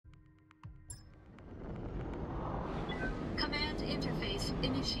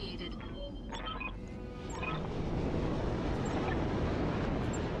initiated.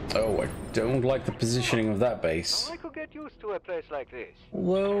 Oh, I don't like the positioning of that base. I could get used to a place like this.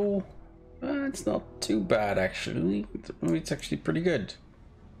 Although, it's not too bad actually. It's actually pretty good.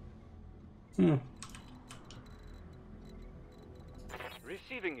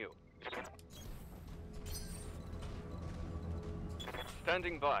 Receiving you.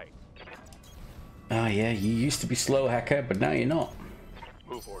 Standing by. Ah, yeah, you used to be slow, hacker, but now you're not.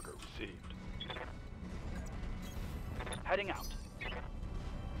 Move order received. Heading out.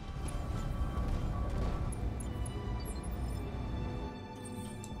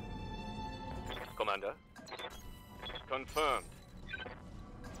 Commander. Confirmed.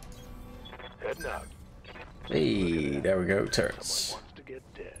 Heading out. Hey, there we go, turrets. Someone wants to get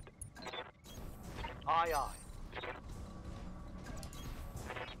dead. Aye, aye.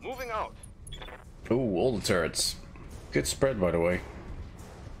 Moving out. Ooh, all the turrets. Good spread, by the way.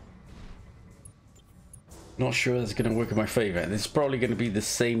 Not sure that's going to work in my favor. This is probably going to be the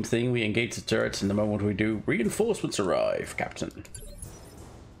same thing. We engage the turrets, and the moment we do, reinforcements arrive, Captain.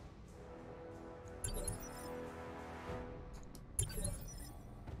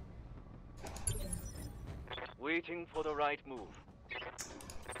 Waiting for the right move.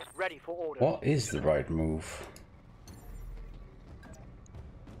 Ready for order. What is the right move?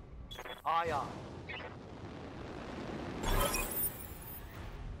 Aye, aye.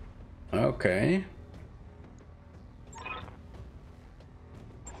 Okay.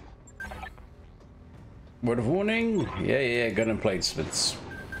 Word of warning? Yeah, gun emplacements.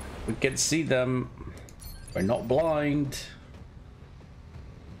 We can see them. We're not blind.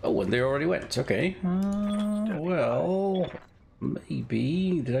 Oh, and they already went. Okay. Well,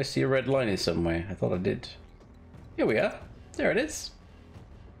 maybe. Did I see a red line in somewhere? I thought I did. Here we are. There it is.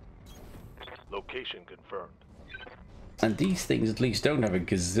 Location confirmed. And these things at least don't have a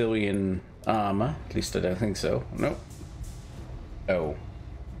gazillion armor. At least I don't think so. Nope. Oh.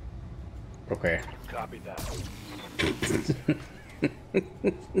 Okay. Copy that.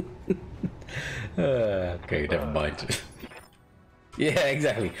 Okay, never mind. Yeah,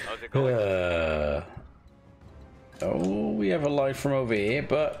 exactly. How's it going? Oh, we have a line from over here,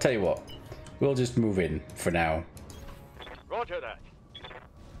 but tell you what, we'll just move in for now. Roger that.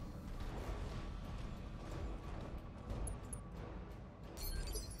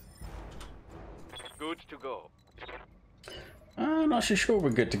 Good to go. I'm not so sure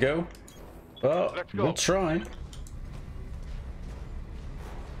we're good to go, but Let's go. we'll try.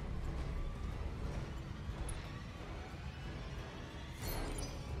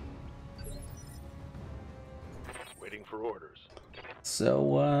 Waiting for orders. So,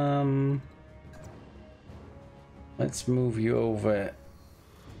 let's move you over.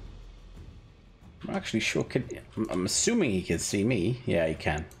 I'm actually sure. I'm assuming he can see me. Yeah, he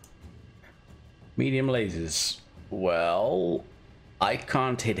can. Medium lasers. Well, I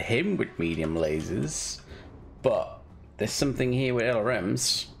can't hit him with medium lasers, but there's something here with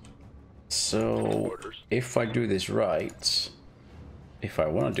LRMs. So, if I do this right, if I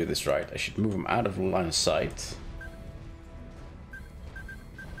want to do this right, I should move him out of the line of sight.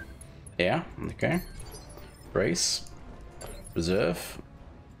 Yeah, okay. Brace. Reserve.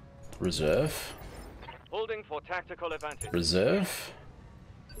 Reserve. Holding for tactical advantage. Reserve.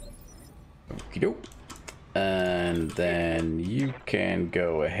 Okie doke. And then you can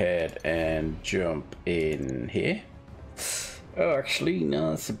go ahead and jump in here. Oh, actually, no,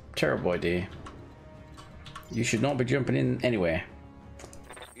 that's a terrible idea. You should not be jumping in anywhere.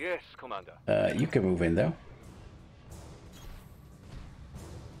 Yes, Commander. You can move in though.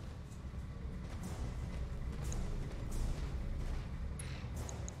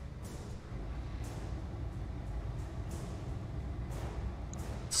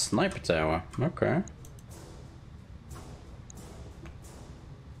 Sniper tower, okay.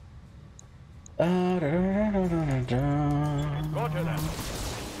 Roger that.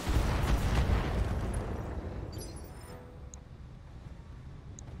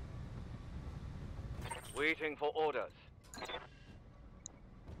 Waiting for orders.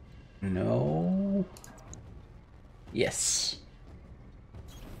 No. Yes.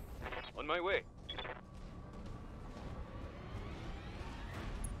 On my way.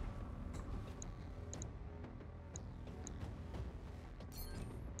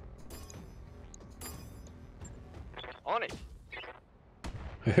 On it.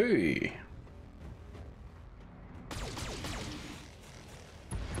 Hey.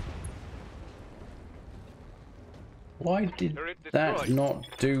 Why did that not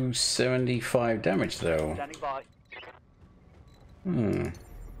do 75 damage though? Standing by.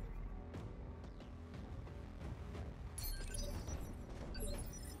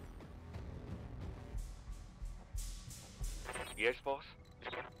 Yes, boss.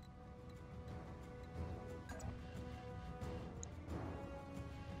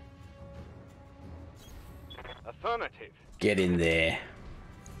 Affirmative. Get in there.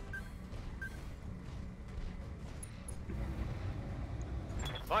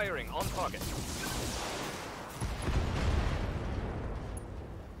 Firing on target.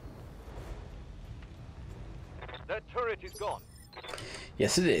 That turret is gone.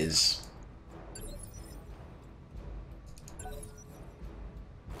 Yes, it is.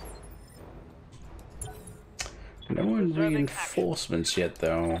 No one reinforcements yet,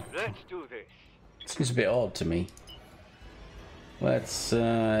 though. Let's do this. Seems a bit odd to me. Let's,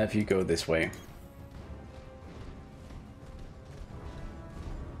 if you go this way.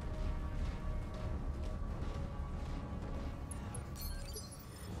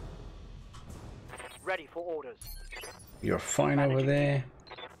 Ready for orders. You're fine over there.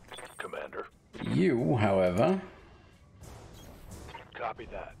 Commander. You, however... Copy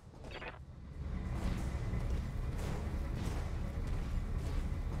that.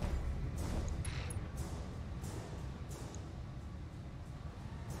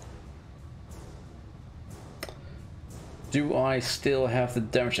 Do I still have the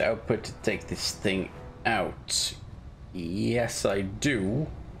damage output to take this thing out? Yes, I do.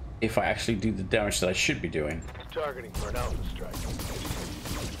 If I actually do the damage that I should be doing. Targeting for an alpha strike.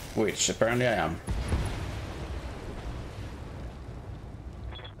 Which apparently I am.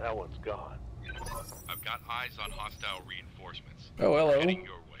 That one's gone. I've got eyes on hostile reinforcements. Oh, hello. Heading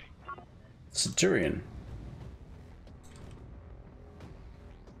your way. Centurion.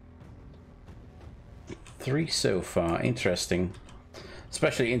 Three so far. Interesting.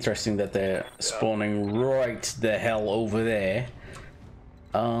 Especially interesting that they're spawning right the hell over there.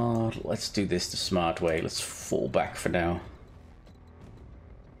 Let's do this the smart way. Let's fall back for now.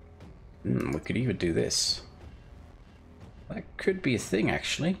 We could even do this. That could be a thing,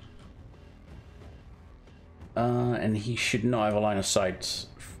 actually. And he should not have a line of sight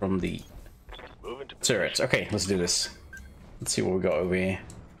from the turrets. Okay, let's do this. Let's see what we got over here.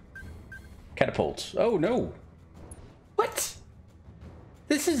 Catapult. Oh no! What?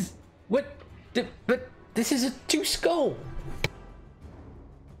 This is what? But this is a two skull.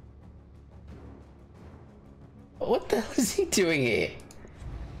 What the hell is he doing here?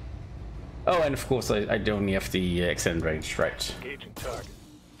 Oh, and of course I only have the extend range, right? Engaging target.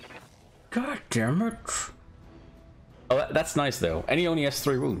 God damn it! Oh, that's nice though. And he only has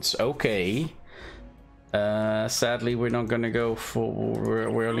 3 wounds. Okay. Sadly, we're not gonna go for.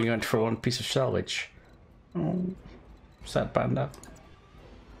 We're only going for 1 piece of salvage. Oh, sad panda.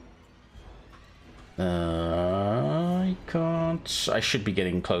 I can't. I should be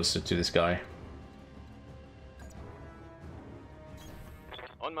getting closer to this guy.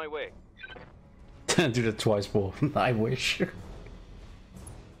 On my way. Do that twice more. I wish.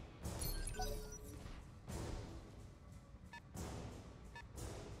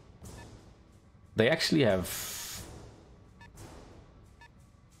 They actually have...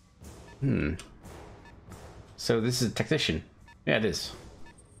 So this is a tactician. Yeah, it is.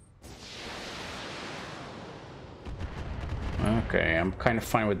 Okay, I'm kind of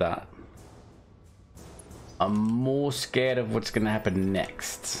fine with that. I'm more scared of what's gonna happen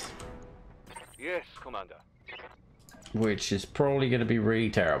next. Yes, Commander. Which is probably gonna be really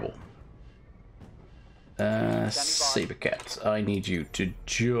terrible. Sabercat, I need you to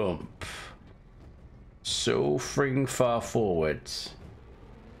jump so freaking far forward.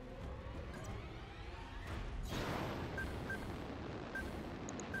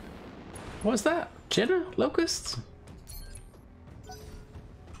 What's that? Jenna? Locusts?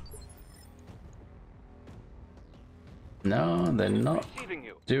 No, they're not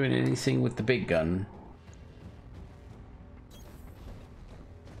doing anything with the big gun.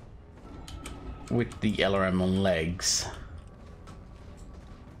 With the LRM on legs.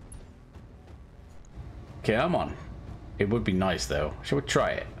 Come on. It would be nice though. Shall we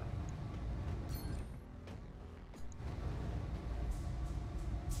try it?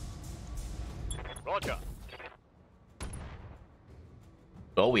 Roger.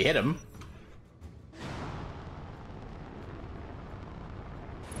 Oh, we hit him.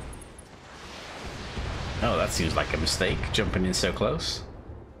 Oh, that seems like a mistake, jumping in so close.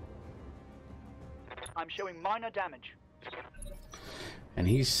 I'm showing minor damage. And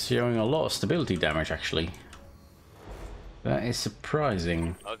he's showing a lot of stability damage, actually. That is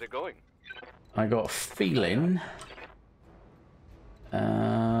surprising. How's it going? I got a feeling...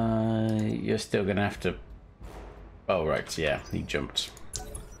 you're still gonna have to... Oh, right, yeah, he jumped.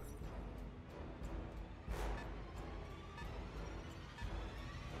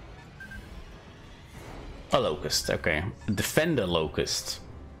 A locust, okay. A defender locust.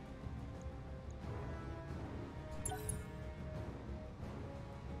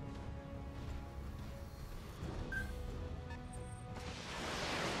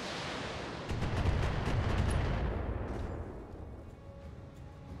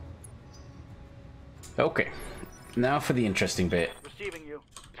 Okay, now for the interesting bit. Receiving you.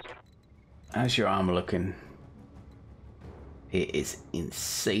 How's your armor looking? It is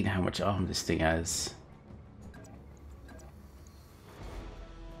insane how much armor this thing has.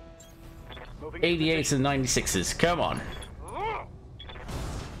 Moving 88s and 96s, come on.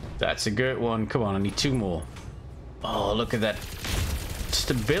 That's a good one. Come on, I need 2 more. Oh, look at that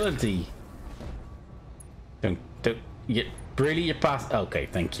stability. Don't you really you passed? Okay,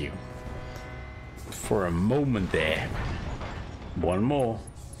 thank you. For a moment there. 1 more.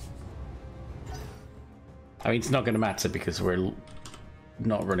 I mean, it's not going to matter because we're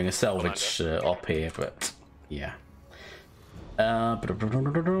not running a salvage up here, but yeah. I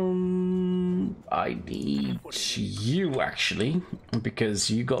need you actually, because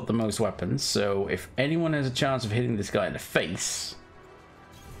you got the most weapons. So if anyone has a chance of hitting this guy in the face,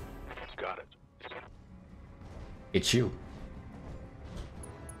 Got it. it's you.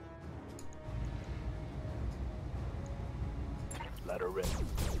 Let her rip.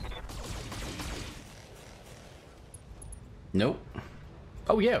 Nope.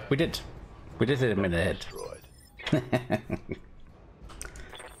 Oh yeah, we did. We did hit him in the head. Destroyed.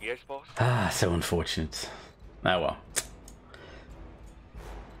 Yes, boss? Ah, so unfortunate. Oh well.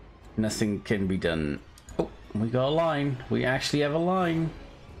 Nothing can be done. Oh, we got a line. We actually have a line.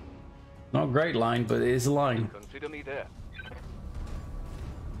 Not a great line, but it is a line. Consider me there.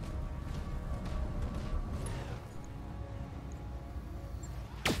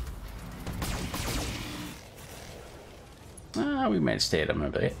 Ah, we managed to hit him a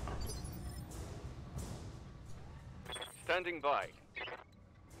bit. Standing by.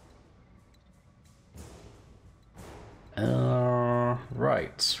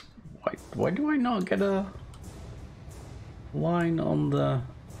 Right. Why do I not get a line on the...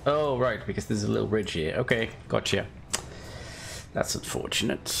 Oh, right, because there's a little ridge here. Okay, gotcha. That's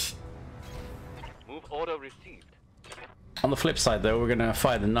unfortunate. Move order received. On the flip side, though, we're gonna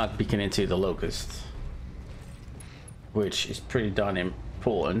fire the nut beacon into the locust, which is pretty darn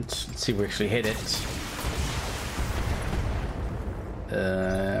important. Let's see if we actually hit it.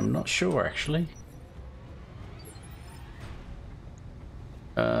 I'm not sure, actually.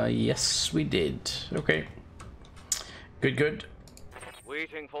 Yes, we did. Okay. Good, good.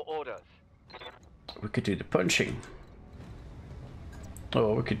 Waiting for orders. We could do the punching.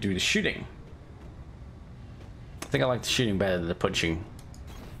 Or we could do the shooting. I think I like the shooting better than the punching.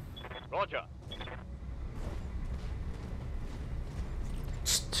 Roger.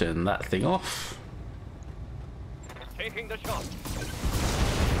 Let's turn that thing off. Taking the shot.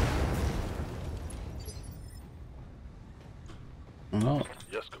 Well,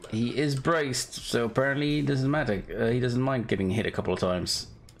 Yes, Commander. he is braced, so apparently it doesn't matter. He doesn't mind getting hit a couple of times.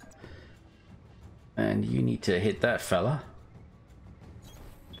 And you need to hit that fella.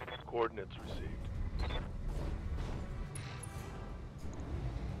 Coordinates received.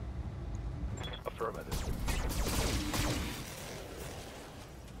 Affirmative.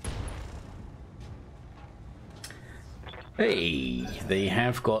 Hey, they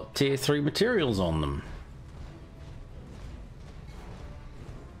have got tier 3 materials on them.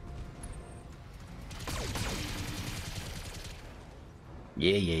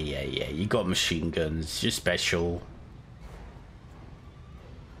 Yeah. You got machine guns. You're special.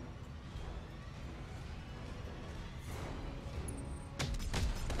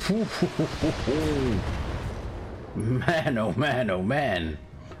 Man, oh man, oh man.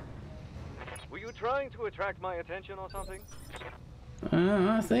 Were you trying to attract my attention or something?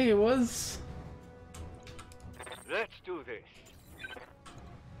 I think it was. Let's do this.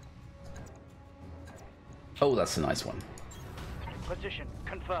 Oh, that's a nice one. Position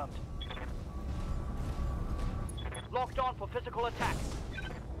confirmed. Locked on for physical attack.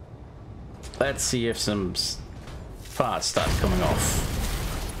 Let's see if some parts start coming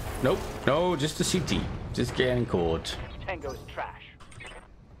off. Nope, no, just a CT. Just getting caught. Tango's trash.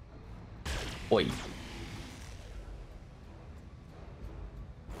 Oi.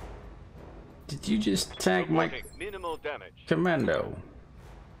 Did you just tag my Reporting minimal damage. commando?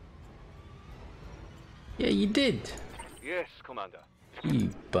 Yeah, you did. Yes, Commander.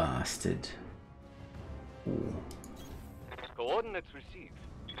 You bastard. Ooh. Coordinates received.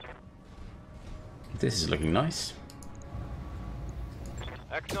 This is looking nice.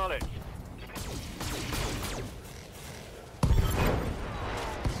 Acknowledged.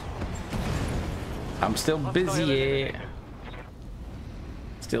 I'm still busy here.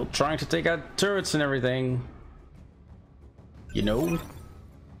 Still trying to take out turrets and everything. You know?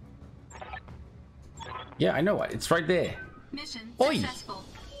 Yeah, I know it. It's right there. Mission Oi! successful.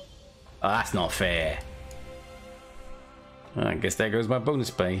 Oh, that's not fair. I guess there goes my bonus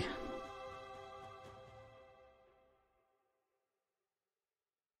pay.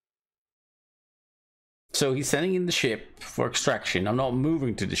 So he's sending in the ship for extraction. I'm not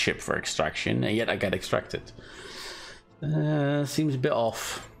moving to the ship for extraction, and yet I get extracted. Seems a bit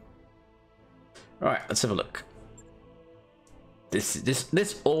off. Alright, let's have a look.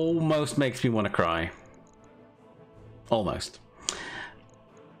 This almost makes me want to cry. Almost.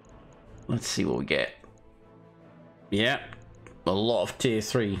 Let's see what we get. Yeah, a lot of tier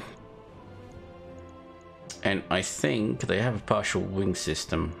 3. And I think they have a partial wing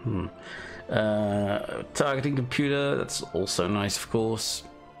system. Targeting computer, that's also nice, of course.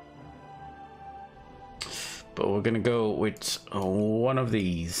 But we're gonna go with one of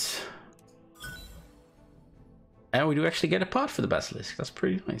these. And we do actually get a part for the Basilisk. That's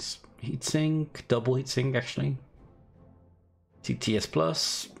pretty nice. Heatsink, double heatsink actually. TTS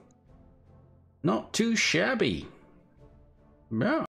plus. Not too shabby. Yeah.